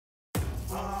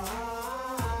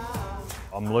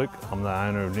I'm Luke, I'm the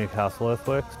owner of Newcastle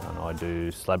Earthworks and I do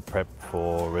slab prep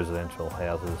for residential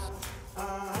houses.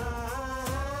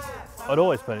 I'd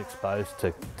always been exposed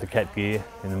to cat gear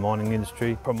in the mining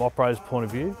industry. From an operator's point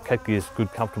of view, cat gear is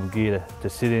good, comfortable gear to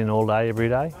sit in all day, every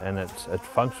day, and it's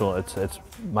functional, it's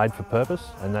made for purpose,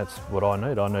 and that's what I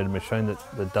need. I need a machine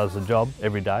that does the job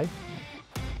every day.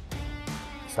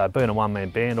 So being a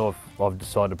one-man band, I've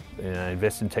decided to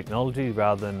invest in technology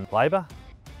rather than labour.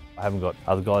 I haven't got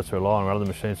other guys to rely on or other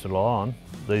machines to rely on.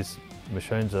 These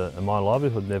machines are my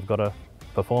livelihood, and they've got to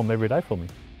perform every day for me.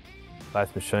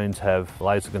 Both machines have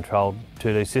laser-controlled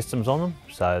 2D systems on them,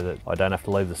 so that I don't have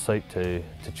to leave the seat to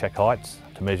check heights,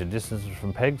 to measure distances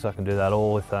from pegs. I can do that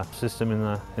all with a system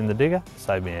in the digger.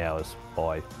 Save me hours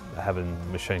by having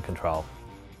machine control.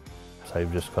 So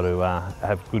you've just got to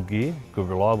have good gear, good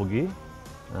reliable gear,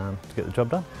 to get the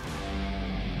job done.